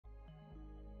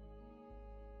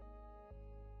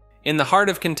In the heart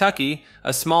of Kentucky,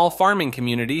 a small farming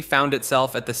community found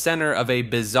itself at the center of a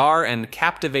bizarre and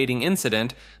captivating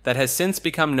incident that has since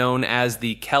become known as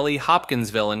the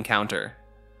Kelly-Hopkinsville encounter.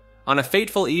 On a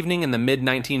fateful evening in the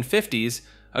mid-1950s,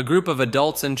 a group of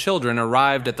adults and children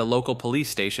arrived at the local police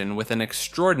station with an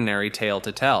extraordinary tale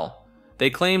to tell. They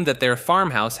claimed that their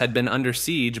farmhouse had been under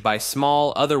siege by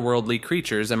small, otherworldly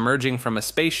creatures emerging from a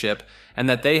spaceship, and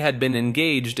that they had been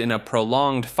engaged in a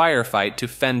prolonged firefight to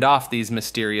fend off these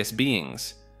mysterious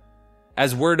beings.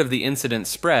 As word of the incident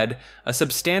spread, a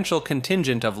substantial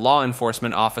contingent of law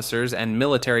enforcement officers and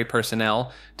military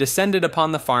personnel descended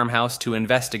upon the farmhouse to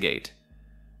investigate.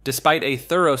 Despite a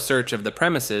thorough search of the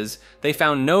premises, they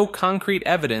found no concrete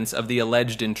evidence of the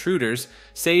alleged intruders,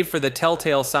 save for the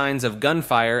telltale signs of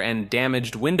gunfire and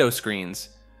damaged window screens.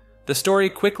 The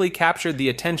story quickly captured the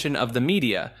attention of the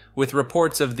media, with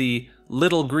reports of the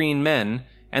 "little green men"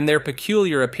 and their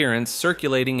peculiar appearance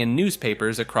circulating in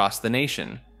newspapers across the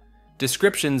nation.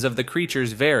 Descriptions of the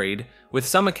creatures varied, with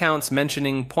some accounts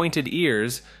mentioning pointed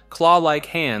ears, claw-like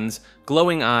hands,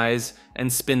 glowing eyes,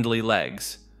 and spindly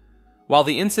legs. While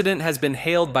the incident has been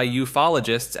hailed by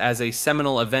ufologists as a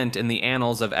seminal event in the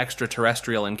annals of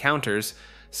extraterrestrial encounters,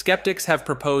 skeptics have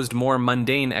proposed more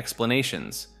mundane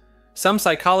explanations. Some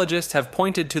psychologists have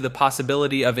pointed to the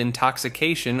possibility of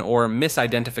intoxication or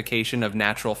misidentification of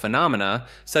natural phenomena,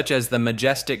 such as the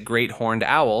majestic great horned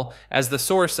owl, as the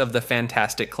source of the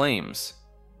fantastic claims.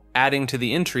 Adding to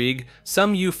the intrigue,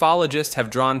 some ufologists have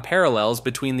drawn parallels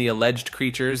between the alleged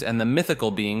creatures and the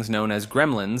mythical beings known as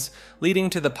gremlins, leading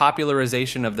to the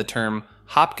popularization of the term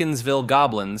Hopkinsville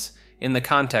goblins in the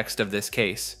context of this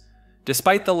case.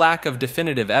 Despite the lack of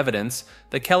definitive evidence,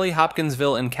 the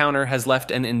Kelly-Hopkinsville encounter has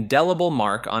left an indelible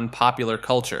mark on popular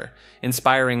culture,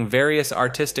 inspiring various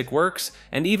artistic works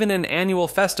and even an annual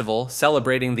festival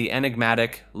celebrating the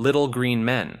enigmatic little green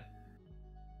men.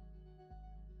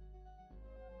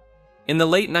 In the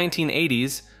late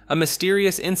 1980s, a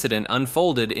mysterious incident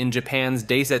unfolded in Japan's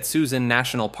Daisetsuzen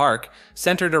National Park,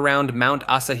 centered around Mount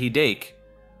Asahi Dake.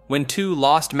 When two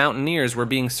lost mountaineers were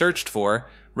being searched for,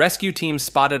 rescue teams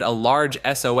spotted a large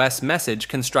SOS message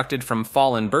constructed from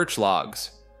fallen birch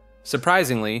logs.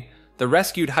 Surprisingly, the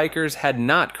rescued hikers had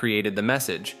not created the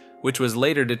message, which was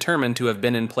later determined to have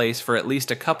been in place for at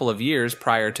least a couple of years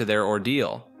prior to their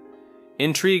ordeal.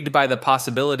 Intrigued by the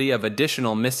possibility of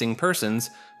additional missing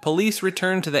persons, police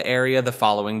returned to the area the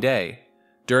following day.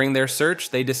 During their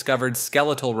search, they discovered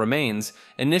skeletal remains,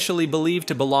 initially believed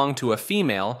to belong to a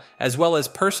female, as well as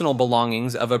personal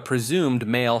belongings of a presumed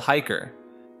male hiker.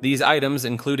 These items,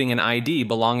 including an ID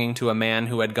belonging to a man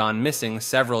who had gone missing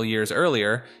several years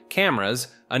earlier, cameras,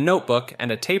 a notebook,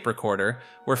 and a tape recorder,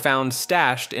 were found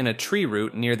stashed in a tree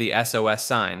root near the SOS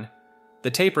sign.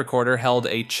 The tape recorder held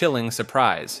a chilling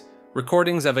surprise: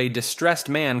 recordings of a distressed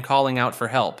man calling out for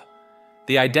help.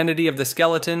 The identity of the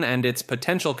skeleton and its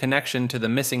potential connection to the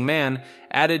missing man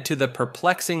added to the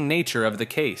perplexing nature of the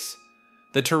case.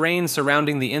 The terrain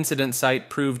surrounding the incident site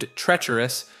proved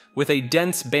treacherous, with a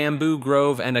dense bamboo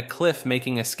grove and a cliff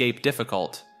making escape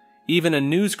difficult. Even a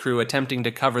news crew attempting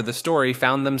to cover the story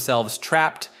found themselves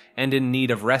trapped and in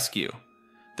need of rescue.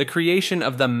 The creation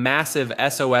of the massive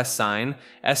SOS sign,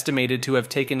 estimated to have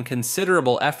taken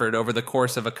considerable effort over the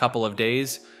course of a couple of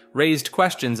days, raised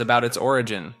questions about its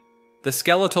origin. The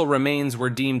skeletal remains were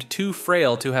deemed too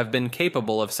frail to have been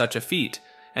capable of such a feat,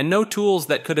 and no tools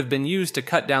that could have been used to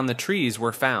cut down the trees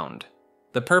were found.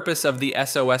 The purpose of the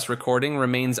SOS recording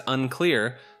remains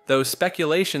unclear, though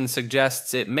speculation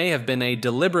suggests it may have been a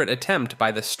deliberate attempt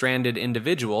by the stranded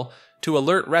individual to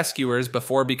alert rescuers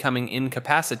before becoming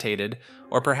incapacitated,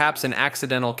 or perhaps an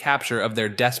accidental capture of their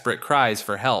desperate cries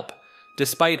for help.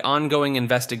 Despite ongoing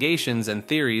investigations and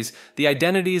theories, the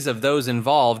identities of those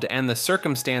involved and the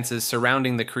circumstances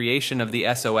surrounding the creation of the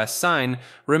SOS sign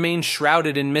remain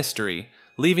shrouded in mystery,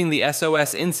 leaving the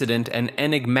SOS incident an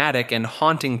enigmatic and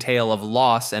haunting tale of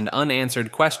loss and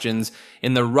unanswered questions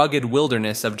in the rugged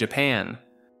wilderness of Japan.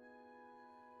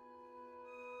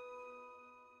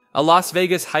 A Las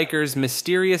Vegas hiker's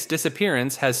mysterious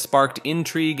disappearance has sparked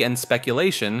intrigue and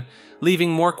speculation,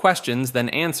 leaving more questions than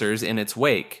answers in its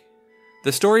wake.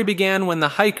 The story began when the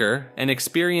hiker, an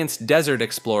experienced desert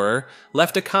explorer,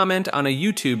 left a comment on a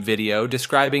YouTube video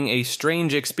describing a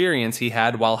strange experience he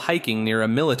had while hiking near a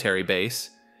military base.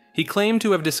 He claimed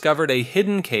to have discovered a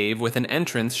hidden cave with an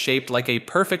entrance shaped like a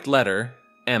perfect letter,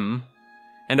 M,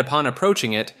 and upon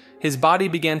approaching it, his body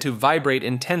began to vibrate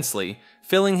intensely,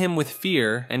 filling him with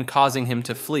fear and causing him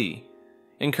to flee.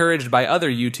 Encouraged by other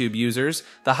YouTube users,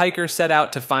 the hiker set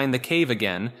out to find the cave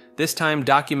again, this time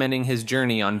documenting his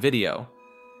journey on video.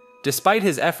 Despite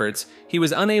his efforts, he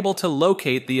was unable to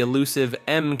locate the elusive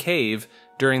M cave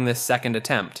during this second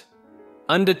attempt.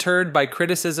 Undeterred by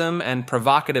criticism and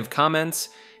provocative comments,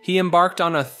 he embarked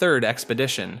on a third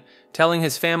expedition, telling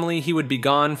his family he would be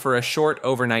gone for a short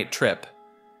overnight trip.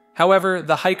 However,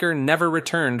 the hiker never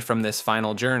returned from this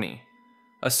final journey.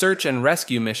 A search and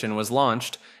rescue mission was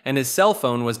launched, and his cell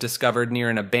phone was discovered near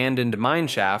an abandoned mine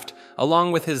shaft,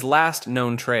 along with his last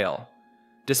known trail.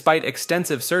 Despite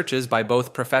extensive searches by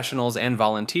both professionals and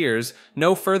volunteers,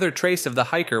 no further trace of the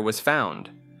hiker was found.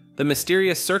 The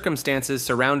mysterious circumstances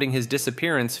surrounding his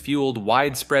disappearance fueled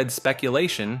widespread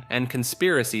speculation and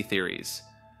conspiracy theories.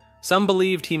 Some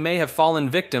believed he may have fallen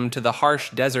victim to the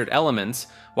harsh desert elements,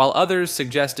 while others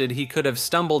suggested he could have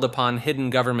stumbled upon hidden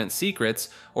government secrets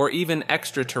or even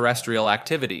extraterrestrial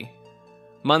activity.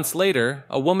 Months later,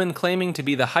 a woman claiming to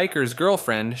be the hiker's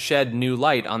girlfriend shed new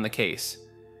light on the case.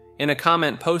 In a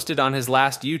comment posted on his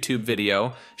last YouTube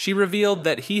video, she revealed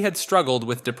that he had struggled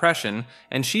with depression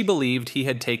and she believed he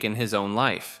had taken his own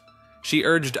life. She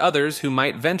urged others who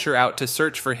might venture out to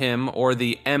search for him or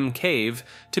the M cave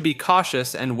to be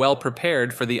cautious and well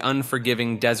prepared for the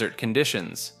unforgiving desert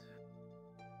conditions.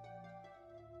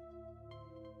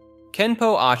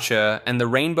 Khenpo Acha and the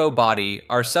rainbow body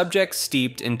are subjects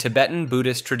steeped in Tibetan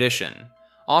Buddhist tradition,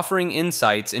 offering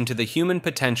insights into the human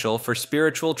potential for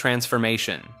spiritual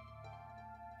transformation.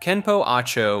 Khenpo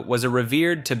Acha was a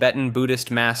revered Tibetan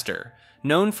Buddhist master,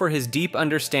 known for his deep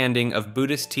understanding of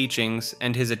Buddhist teachings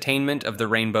and his attainment of the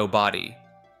rainbow body.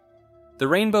 The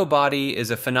rainbow body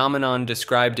is a phenomenon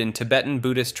described in Tibetan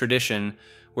Buddhist tradition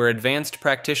where advanced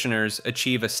practitioners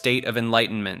achieve a state of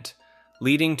enlightenment,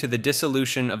 leading to the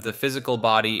dissolution of the physical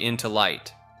body into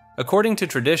light. According to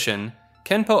tradition,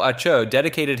 Khenpo Acha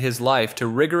dedicated his life to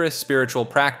rigorous spiritual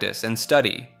practice and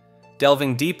study,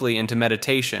 delving deeply into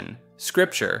meditation,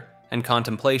 scripture, and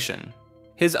contemplation.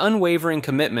 His unwavering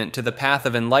commitment to the path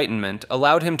of enlightenment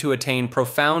allowed him to attain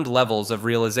profound levels of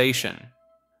realization.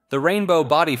 The rainbow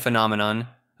body phenomenon,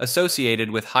 associated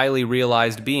with highly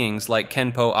realized beings like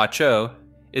Khenpo Acha,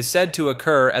 is said to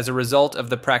occur as a result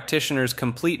of the practitioner's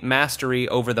complete mastery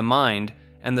over the mind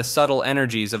and the subtle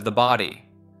energies of the body.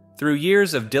 Through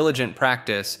years of diligent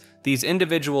practice, these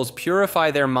individuals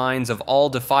purify their minds of all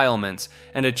defilements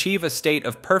and achieve a state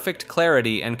of perfect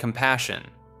clarity and compassion.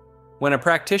 When a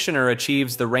practitioner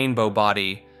achieves the rainbow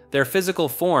body, their physical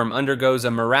form undergoes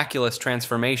a miraculous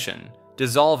transformation,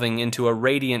 dissolving into a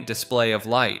radiant display of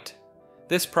light.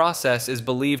 This process is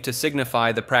believed to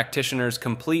signify the practitioner's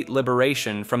complete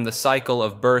liberation from the cycle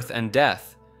of birth and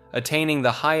death, attaining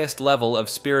the highest level of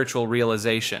spiritual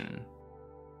realization.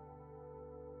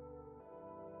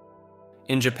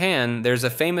 In Japan, there's a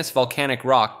famous volcanic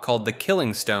rock called the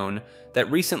Killing Stone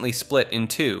that recently split in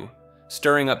two,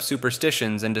 stirring up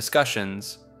superstitions and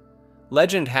discussions.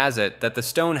 Legend has it that the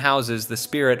stone houses the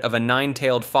spirit of a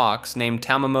nine-tailed fox named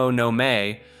Tamamo no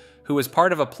Mae, who was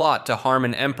part of a plot to harm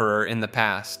an emperor in the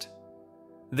past.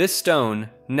 This stone,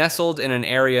 nestled in an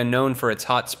area known for its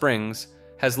hot springs,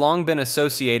 has long been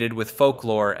associated with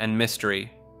folklore and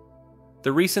mystery.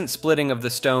 The recent splitting of the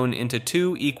stone into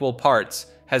two equal parts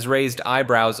has raised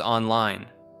eyebrows online.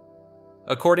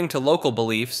 According to local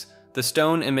beliefs, the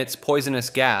stone emits poisonous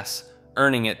gas,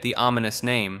 earning it the ominous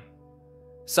name.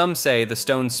 Some say the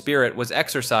stone's spirit was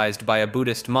exorcised by a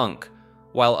Buddhist monk,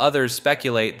 while others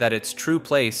speculate that its true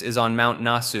place is on Mount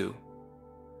Nasu.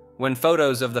 When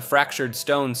photos of the fractured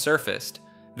stone surfaced,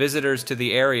 visitors to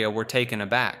the area were taken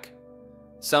aback.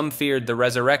 Some feared the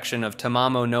resurrection of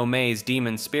Tamamo no Mae's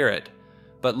demon spirit,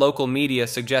 but local media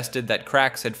suggested that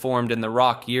cracks had formed in the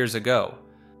rock years ago.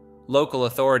 Local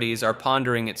authorities are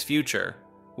pondering its future,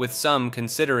 with some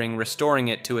considering restoring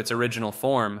it to its original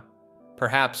form,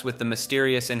 perhaps with the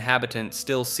mysterious inhabitant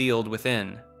still sealed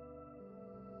within.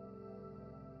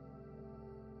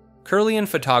 Kirlian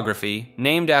photography,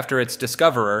 named after its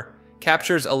discoverer,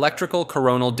 captures electrical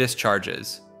coronal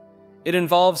discharges. It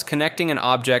involves connecting an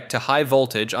object to high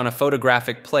voltage on a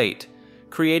photographic plate,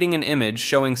 creating an image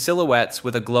showing silhouettes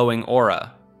with a glowing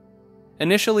aura.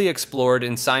 Initially explored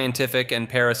in scientific and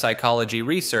parapsychology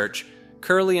research,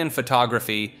 Kirlian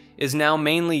photography is now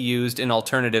mainly used in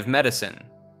alternative medicine.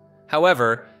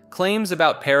 However, claims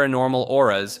about paranormal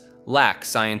auras lack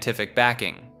scientific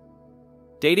backing.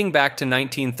 Dating back to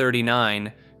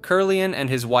 1939, Kirlian and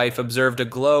his wife observed a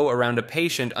glow around a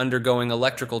patient undergoing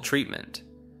electrical treatment.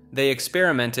 They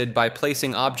experimented by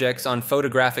placing objects on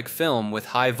photographic film with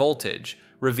high voltage,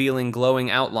 revealing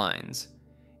glowing outlines.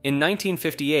 In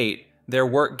 1958, their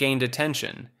work gained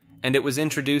attention, and it was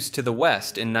introduced to the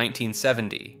West in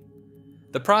 1970.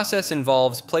 The process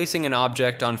involves placing an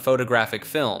object on photographic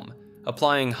film,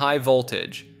 applying high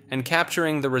voltage, and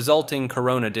capturing the resulting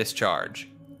corona discharge.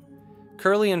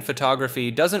 Kirlian photography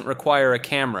doesn't require a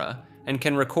camera and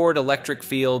can record electric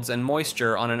fields and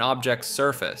moisture on an object's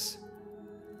surface.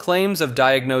 Claims of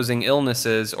diagnosing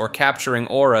illnesses or capturing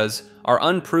auras are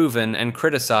unproven and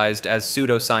criticized as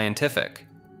pseudoscientific.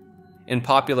 In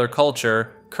popular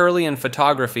culture, Kirlian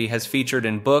photography has featured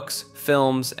in books,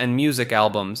 films, and music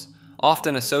albums,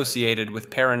 often associated with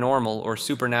paranormal or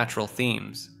supernatural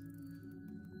themes.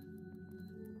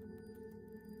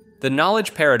 The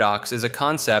knowledge paradox is a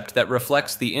concept that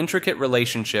reflects the intricate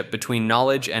relationship between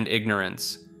knowledge and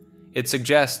ignorance. It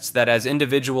suggests that as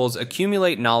individuals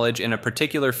accumulate knowledge in a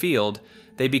particular field,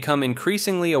 they become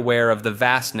increasingly aware of the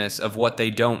vastness of what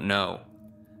they don't know.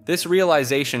 This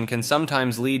realization can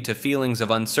sometimes lead to feelings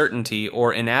of uncertainty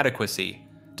or inadequacy,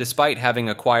 despite having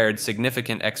acquired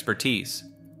significant expertise.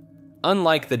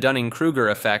 Unlike the Dunning-Kruger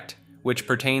effect, which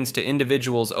pertains to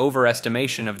individuals'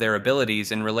 overestimation of their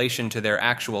abilities in relation to their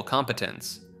actual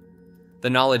competence, the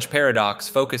knowledge paradox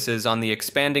focuses on the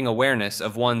expanding awareness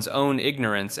of one's own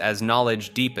ignorance as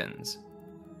knowledge deepens.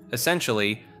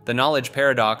 Essentially, the knowledge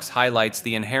paradox highlights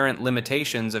the inherent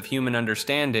limitations of human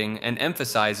understanding and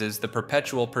emphasizes the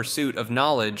perpetual pursuit of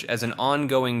knowledge as an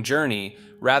ongoing journey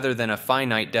rather than a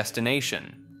finite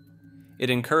destination. It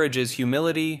encourages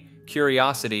humility,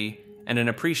 curiosity, and an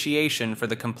appreciation for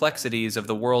the complexities of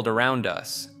the world around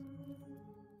us.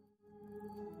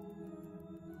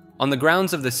 On the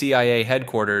grounds of the CIA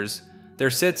headquarters, there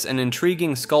sits an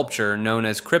intriguing sculpture known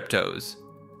as Cryptos.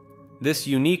 This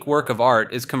unique work of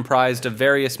art is comprised of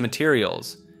various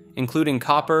materials, including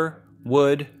copper,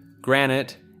 wood,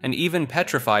 granite, and even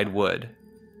petrified wood.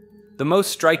 The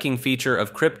most striking feature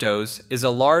of Cryptos is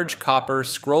a large copper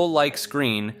scroll-like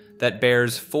screen that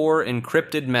bears 4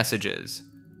 encrypted messages.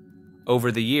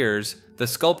 Over the years, the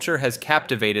sculpture has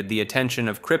captivated the attention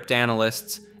of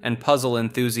cryptanalysts and puzzle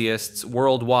enthusiasts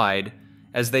worldwide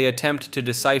as they attempt to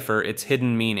decipher its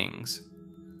hidden meanings.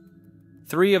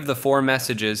 3 of the 4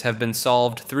 messages have been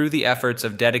solved through the efforts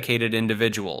of dedicated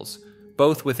individuals,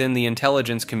 both within the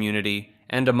intelligence community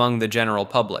and among the general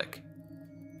public.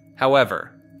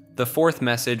 However, the 4th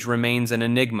message remains an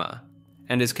enigma,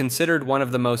 and is considered one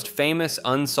of the most famous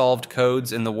unsolved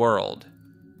codes in the world.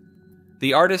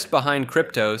 The artist behind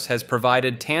Cryptos has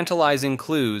provided tantalizing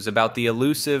clues about the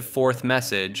elusive 4th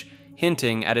message,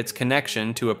 hinting at its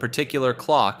connection to a particular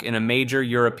clock in a major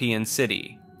European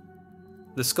city.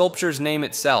 The sculpture's name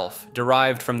itself,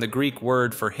 derived from the Greek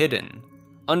word for hidden,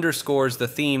 underscores the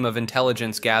theme of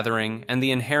intelligence gathering and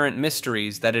the inherent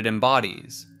mysteries that it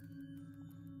embodies.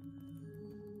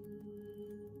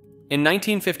 In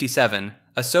 1957,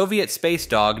 a Soviet space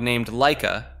dog named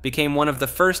Laika became one of the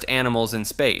first animals in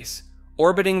space,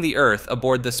 orbiting the Earth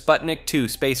aboard the Sputnik 2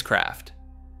 spacecraft.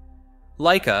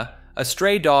 Laika, a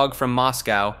stray dog from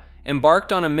Moscow,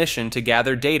 embarked on a mission to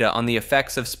gather data on the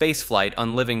effects of spaceflight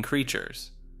on living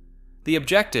creatures. The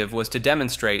objective was to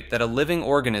demonstrate that a living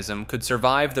organism could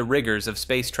survive the rigors of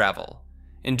space travel,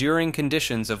 enduring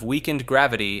conditions of weakened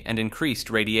gravity and increased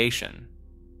radiation.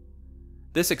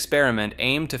 This experiment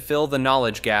aimed to fill the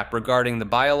knowledge gap regarding the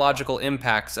biological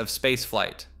impacts of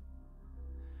spaceflight.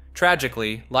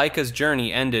 Tragically, Laika's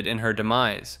journey ended in her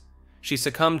demise. She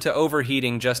succumbed to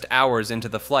overheating just hours into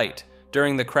the flight,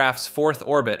 during the craft's 4th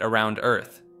orbit around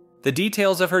Earth. The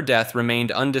details of her death remained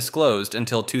undisclosed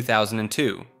until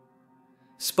 2002.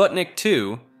 Sputnik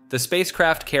 2, the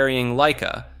spacecraft carrying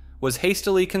Laika, was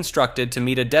hastily constructed to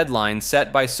meet a deadline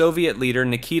set by Soviet leader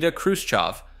Nikita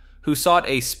Khrushchev, who sought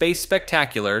a space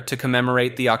spectacular to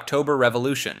commemorate the October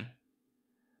Revolution.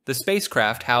 The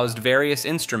spacecraft housed various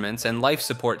instruments and life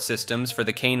support systems for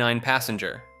the canine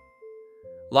passenger.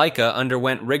 Laika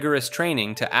underwent rigorous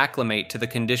training to acclimate to the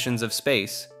conditions of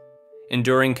space,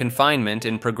 enduring confinement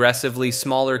in progressively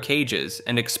smaller cages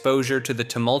and exposure to the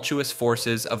tumultuous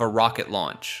forces of a rocket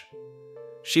launch.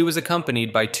 She was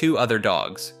accompanied by 2 other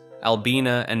dogs,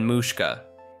 Albina and Mushka,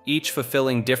 each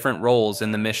fulfilling different roles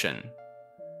in the mission.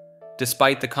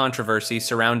 Despite the controversy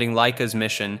surrounding Laika's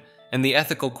mission and the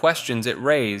ethical questions it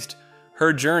raised,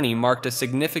 her journey marked a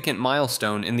significant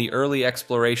milestone in the early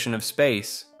exploration of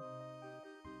space.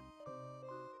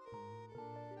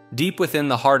 Deep within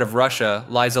the heart of Russia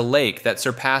lies a lake that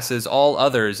surpasses all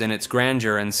others in its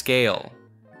grandeur and scale.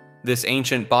 This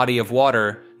ancient body of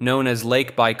water, known as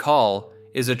Lake Baikal,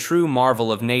 is a true marvel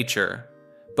of nature,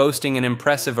 boasting an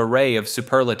impressive array of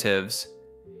superlatives.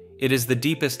 It is the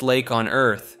deepest lake on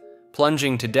Earth,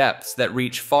 plunging to depths that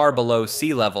reach far below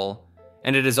sea level,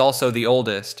 and it is also the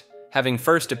oldest, having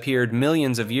first appeared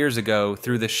millions of years ago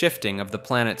through the shifting of the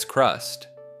planet's crust.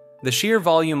 The sheer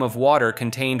volume of water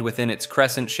contained within its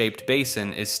crescent-shaped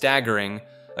basin is staggering,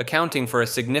 accounting for a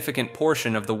significant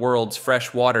portion of the world's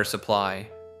fresh water supply.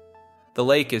 The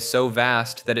lake is so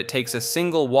vast that it takes a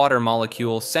single water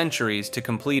molecule centuries to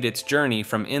complete its journey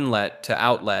from inlet to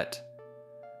outlet.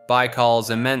 Baikal's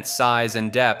immense size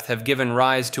and depth have given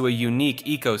rise to a unique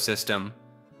ecosystem,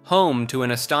 home to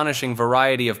an astonishing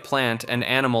variety of plant and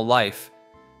animal life,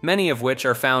 many of which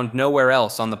are found nowhere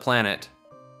else on the planet.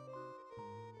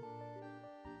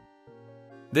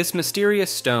 This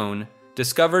mysterious stone,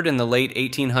 discovered in the late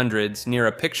 1800s near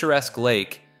a picturesque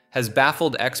lake, has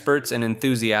baffled experts and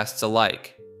enthusiasts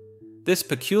alike. This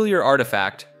peculiar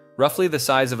artifact, roughly the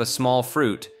size of a small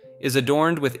fruit, is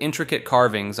adorned with intricate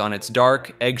carvings on its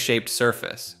dark, egg-shaped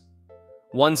surface.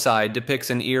 One side depicts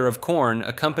an ear of corn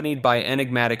accompanied by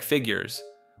enigmatic figures,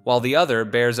 while the other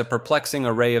bears a perplexing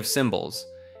array of symbols,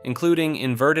 including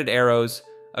inverted arrows,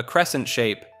 a crescent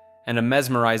shape, and a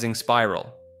mesmerizing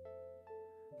spiral.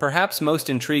 Perhaps most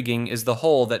intriguing is the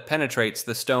hole that penetrates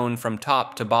the stone from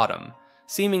top to bottom,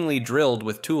 seemingly drilled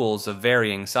with tools of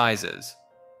varying sizes.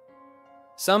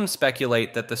 Some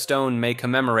speculate that the stone may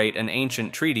commemorate an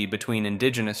ancient treaty between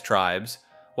indigenous tribes,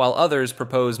 while others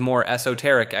propose more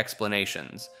esoteric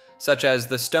explanations, such as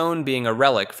the stone being a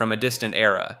relic from a distant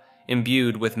era,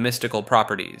 imbued with mystical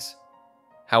properties.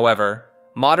 However,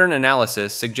 modern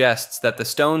analysis suggests that the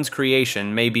stone's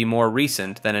creation may be more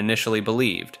recent than initially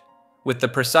believed, with the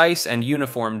precise and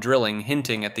uniform drilling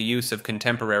hinting at the use of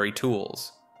contemporary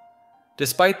tools.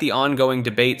 Despite the ongoing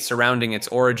debate surrounding its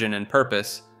origin and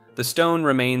purpose, the stone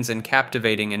remains an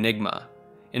captivating enigma,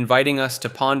 inviting us to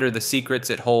ponder the secrets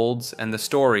it holds and the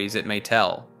stories it may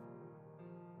tell.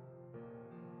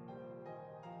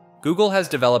 Google has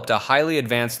developed a highly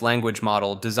advanced language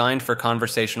model designed for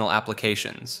conversational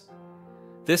applications.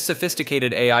 This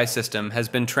sophisticated AI system has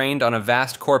been trained on a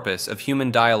vast corpus of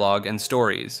human dialogue and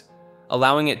stories,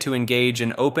 allowing it to engage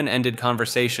in open-ended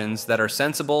conversations that are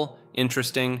sensible,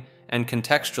 interesting, and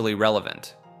contextually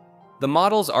relevant. The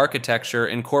model's architecture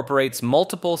incorporates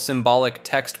multiple symbolic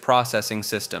text processing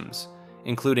systems,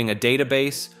 including a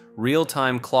database,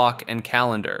 real-time clock and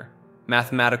calendar,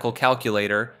 mathematical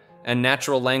calculator, and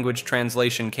natural language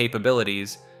translation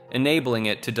capabilities, enabling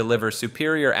it to deliver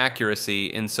superior accuracy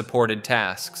in supported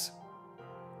tasks.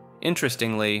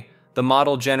 Interestingly, the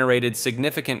model generated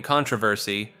significant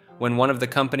controversy when one of the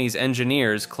company's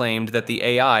engineers claimed that the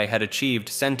AI had achieved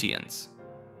sentience.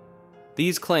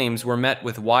 These claims were met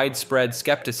with widespread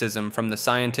skepticism from the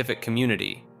scientific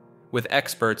community, with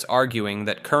experts arguing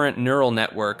that current neural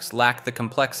networks lack the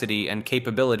complexity and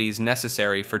capabilities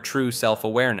necessary for true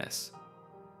self-awareness.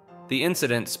 The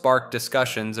incident sparked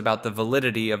discussions about the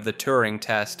validity of the Turing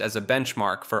test as a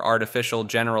benchmark for artificial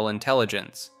general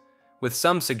intelligence, with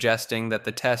some suggesting that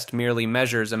the test merely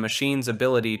measures a machine's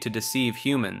ability to deceive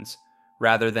humans,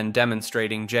 rather than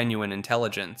demonstrating genuine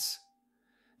intelligence.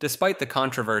 Despite the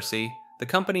controversy, the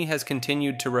company has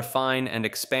continued to refine and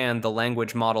expand the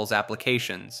language model's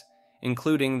applications,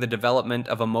 including the development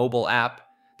of a mobile app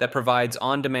that provides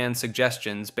on-demand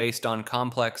suggestions based on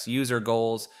complex user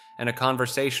goals and a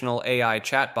conversational AI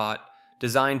chatbot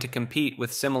designed to compete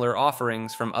with similar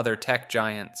offerings from other tech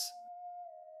giants.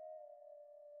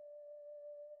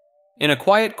 In a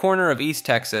quiet corner of East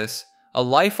Texas, a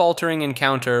life-altering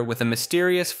encounter with a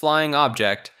mysterious flying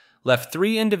object left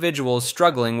 3 individuals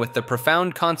struggling with the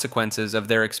profound consequences of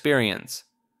their experience.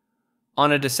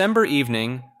 On a December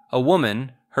evening, a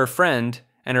woman, her friend,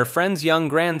 and her friend's young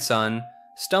grandson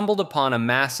stumbled upon a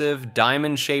massive,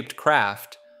 diamond-shaped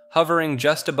craft hovering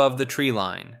just above the tree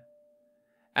line.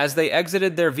 As they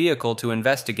exited their vehicle to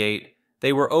investigate,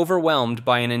 they were overwhelmed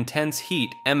by an intense heat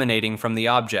emanating from the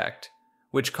object,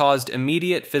 which caused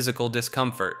immediate physical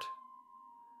discomfort.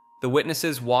 The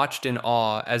witnesses watched in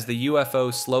awe as the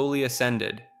UFO slowly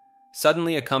ascended,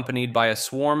 suddenly accompanied by a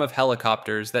swarm of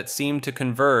helicopters that seemed to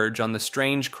converge on the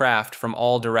strange craft from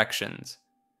all directions.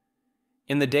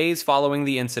 In the days following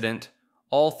the incident,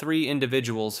 all 3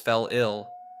 individuals fell ill,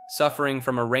 suffering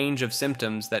from a range of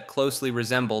symptoms that closely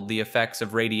resembled the effects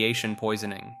of radiation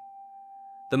poisoning.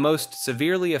 The most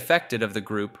severely affected of the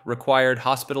group required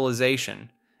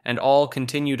hospitalization, and all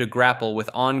continue to grapple with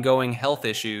ongoing health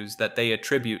issues that they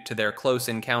attribute to their close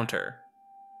encounter.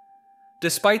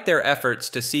 Despite their efforts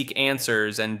to seek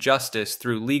answers and justice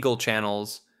through legal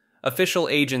channels, official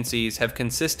agencies have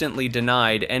consistently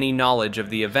denied any knowledge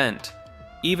of the event,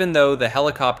 even though the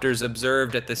helicopters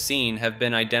observed at the scene have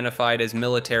been identified as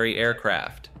military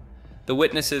aircraft. The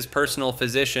witness's personal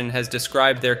physician has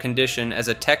described their condition as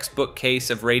a textbook case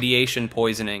of radiation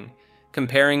poisoning,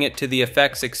 comparing it to the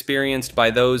effects experienced by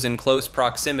those in close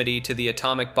proximity to the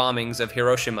atomic bombings of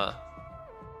Hiroshima.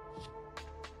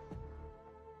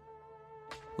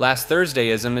 Last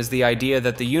Thursdayism is the idea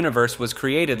that the universe was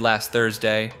created last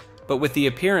Thursday, but with the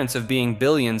appearance of being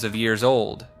billions of years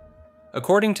old.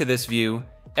 According to this view,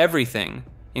 everything,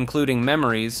 including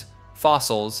memories,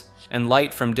 fossils, and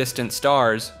light from distant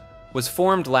stars, was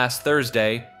formed last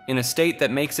Thursday in a state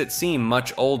that makes it seem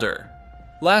much older.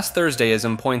 Last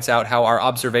Thursdayism points out how our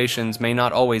observations may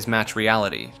not always match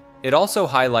reality. It also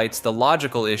highlights the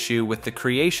logical issue with the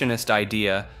creationist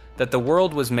idea that the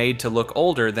world was made to look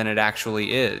older than it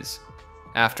actually is.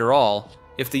 After all,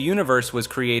 if the universe was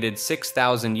created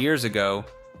 6,000 years ago,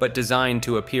 but designed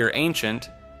to appear ancient,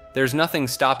 there's nothing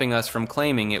stopping us from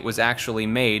claiming it was actually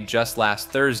made just last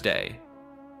Thursday.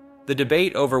 The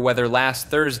debate over whether last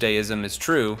Thursdayism is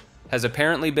true has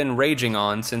apparently been raging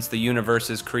on since the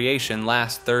universe's creation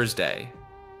last Thursday.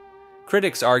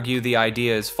 Critics argue the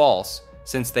idea is false,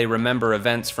 since they remember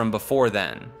events from before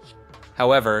then.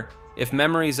 However, if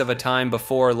memories of a time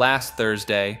before last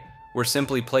Thursday were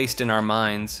simply placed in our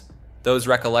minds, those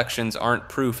recollections aren't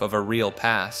proof of a real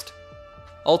past.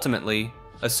 Ultimately,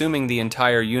 assuming the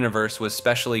entire universe was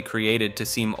specially created to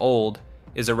seem old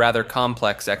is a rather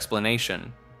complex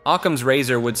explanation. Occam's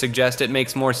razor would suggest it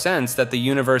makes more sense that the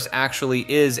universe actually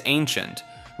is ancient,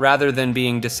 rather than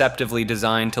being deceptively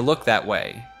designed to look that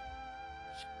way.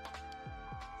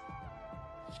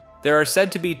 There are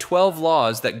said to be 12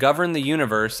 laws that govern the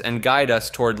universe and guide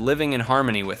us toward living in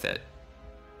harmony with it.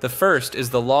 The first is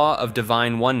the law of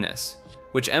divine oneness,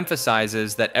 which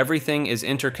emphasizes that everything is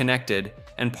interconnected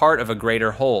and part of a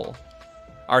greater whole.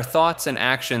 Our thoughts and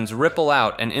actions ripple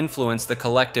out and influence the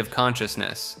collective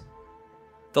consciousness.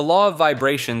 The law of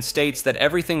vibration states that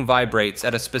everything vibrates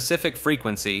at a specific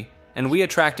frequency, and we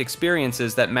attract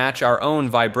experiences that match our own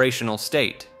vibrational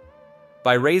state.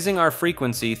 By raising our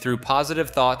frequency through positive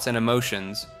thoughts and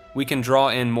emotions, we can draw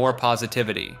in more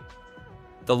positivity.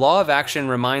 The law of action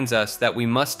reminds us that we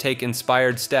must take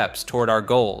inspired steps toward our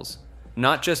goals,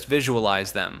 not just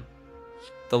visualize them.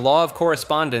 The law of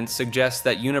correspondence suggests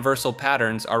that universal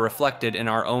patterns are reflected in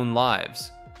our own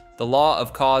lives. The law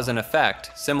of cause and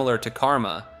effect, similar to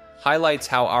karma, highlights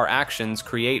how our actions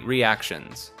create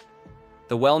reactions.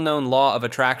 The well-known law of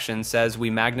attraction says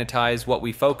we magnetize what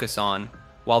we focus on,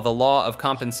 while the law of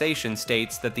compensation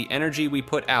states that the energy we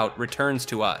put out returns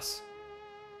to us.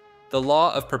 The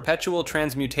law of perpetual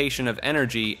transmutation of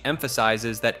energy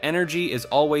emphasizes that energy is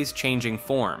always changing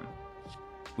form.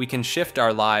 We can shift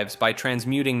our lives by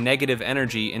transmuting negative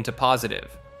energy into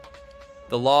positive.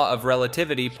 The law of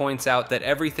relativity points out that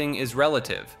everything is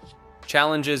relative.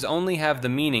 Challenges only have the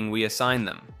meaning we assign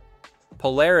them.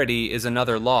 Polarity is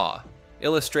another law,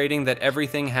 illustrating that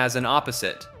everything has an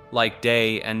opposite, like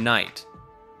day and night.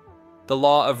 The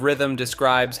law of rhythm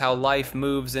describes how life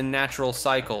moves in natural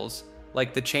cycles,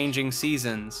 like the changing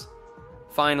seasons.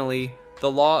 Finally,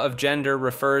 the law of gender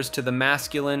refers to the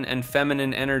masculine and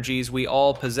feminine energies we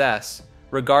all possess,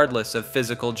 regardless of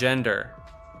physical gender.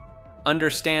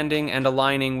 Understanding and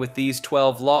aligning with these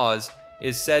 12 laws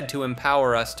is said to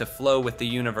empower us to flow with the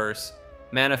universe,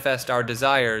 manifest our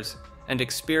desires, and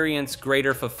experience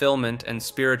greater fulfillment and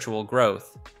spiritual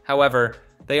growth. However,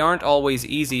 they aren't always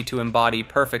easy to embody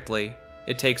perfectly.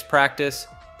 It takes practice,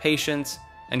 patience,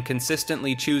 and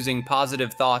consistently choosing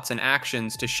positive thoughts and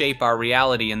actions to shape our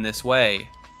reality in this way.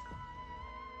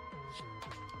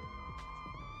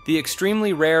 The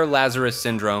extremely rare Lazarus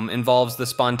syndrome involves the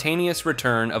spontaneous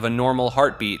return of a normal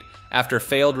heartbeat after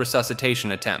failed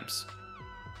resuscitation attempts.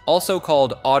 Also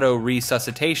called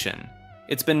auto-resuscitation,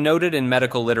 it's been noted in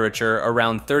medical literature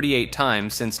around 38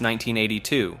 times since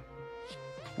 1982.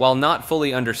 While not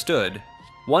fully understood,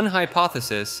 one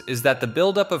hypothesis is that the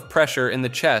buildup of pressure in the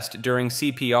chest during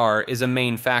CPR is a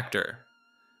main factor.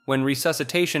 When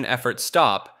resuscitation efforts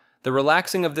stop, the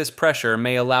relaxing of this pressure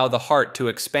may allow the heart to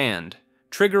expand,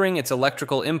 triggering its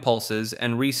electrical impulses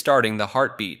and restarting the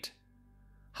heartbeat.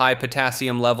 High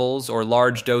potassium levels or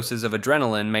large doses of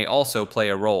adrenaline may also play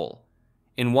a role.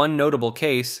 In one notable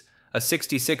case, a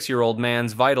 66-year-old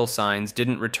man's vital signs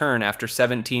didn't return after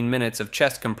 17 minutes of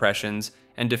chest compressions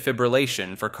and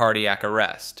defibrillation for cardiac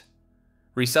arrest.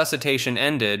 Resuscitation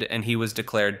ended and he was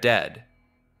declared dead.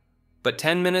 But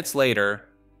 10 minutes later,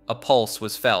 a pulse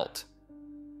was felt.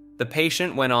 The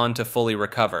patient went on to fully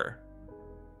recover.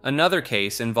 Another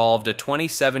case involved a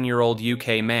 27-year-old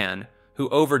UK man who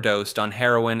overdosed on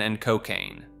heroin and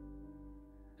cocaine.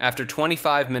 After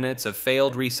 25 minutes of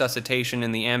failed resuscitation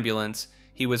in the ambulance,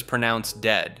 he was pronounced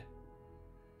dead.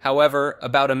 However,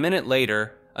 about a minute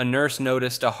later, a nurse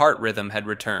noticed a heart rhythm had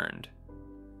returned.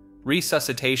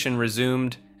 Resuscitation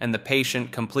resumed, and the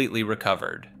patient completely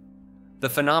recovered. The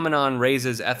phenomenon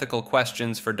raises ethical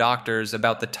questions for doctors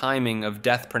about the timing of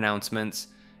death pronouncements,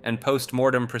 and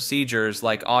post-mortem procedures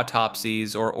like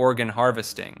autopsies or organ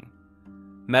harvesting.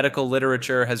 Medical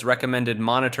literature has recommended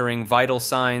monitoring vital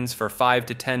signs for 5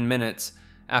 to 10 minutes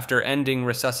after ending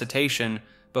resuscitation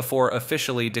before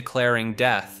officially declaring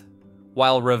death,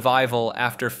 while revival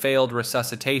after failed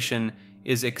resuscitation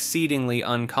is exceedingly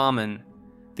uncommon.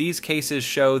 These cases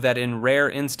show that in rare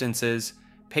instances,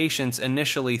 patients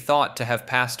initially thought to have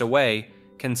passed away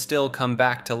can still come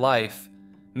back to life,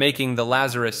 making the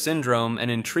Lazarus syndrome an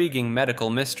intriguing medical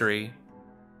mystery.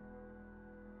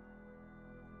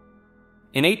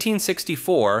 In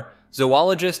 1864,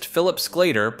 zoologist Philip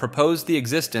Sclater proposed the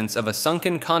existence of a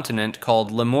sunken continent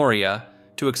called Lemuria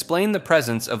to explain the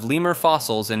presence of lemur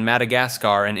fossils in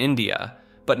Madagascar and India,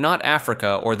 but not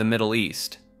Africa or the Middle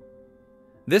East.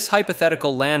 This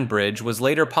hypothetical land bridge was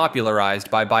later popularized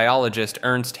by biologist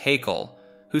Ernst Haeckel,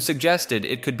 who suggested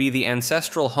it could be the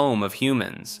ancestral home of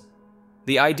humans.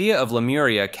 The idea of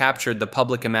Lemuria captured the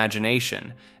public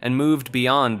imagination and moved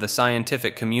beyond the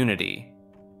scientific community.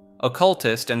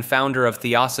 Occultist and founder of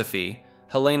Theosophy,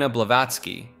 Helena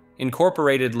Blavatsky,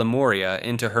 incorporated Lemuria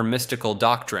into her mystical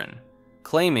doctrine,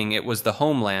 claiming it was the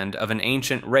homeland of an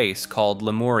ancient race called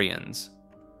Lemurians.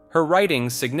 Her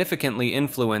writings significantly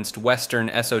influenced Western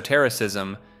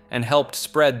esotericism and helped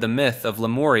spread the myth of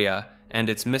Lemuria and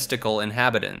its mystical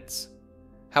inhabitants.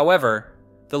 However,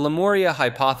 the Lemuria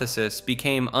hypothesis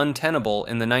became untenable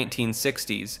in the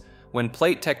 1960s when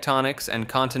plate tectonics and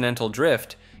continental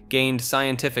drift gained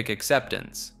scientific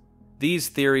acceptance. These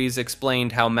theories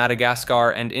explained how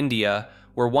Madagascar and India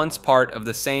were once part of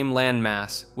the same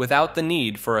landmass without the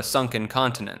need for a sunken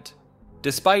continent.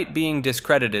 Despite being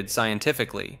discredited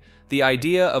scientifically, the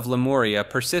idea of Lemuria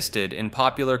persisted in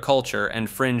popular culture and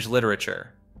fringe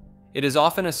literature. It is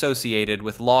often associated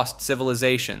with lost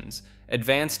civilizations,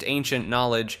 advanced ancient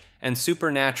knowledge, and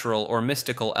supernatural or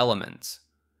mystical elements.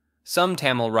 Some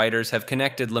Tamil writers have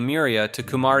connected Lemuria to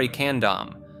Kumari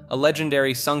Kandam, a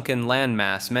legendary sunken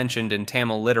landmass mentioned in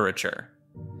Tamil literature.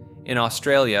 In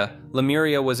Australia,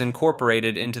 Lemuria was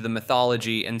incorporated into the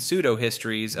mythology and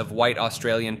pseudo-histories of white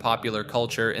Australian popular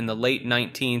culture in the late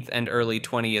 19th and early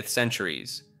 20th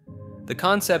centuries. The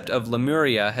concept of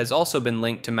Lemuria has also been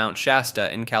linked to Mount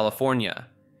Shasta in California.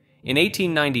 In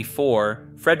 1894,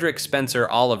 Frederick Spencer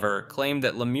Oliver claimed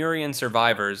that Lemurian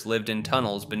survivors lived in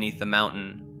tunnels beneath the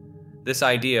mountain. This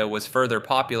idea was further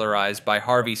popularized by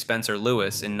Harvey Spencer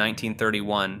Lewis in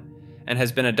 1931, and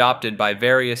has been adopted by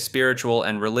various spiritual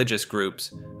and religious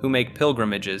groups who make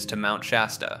pilgrimages to Mount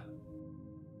Shasta.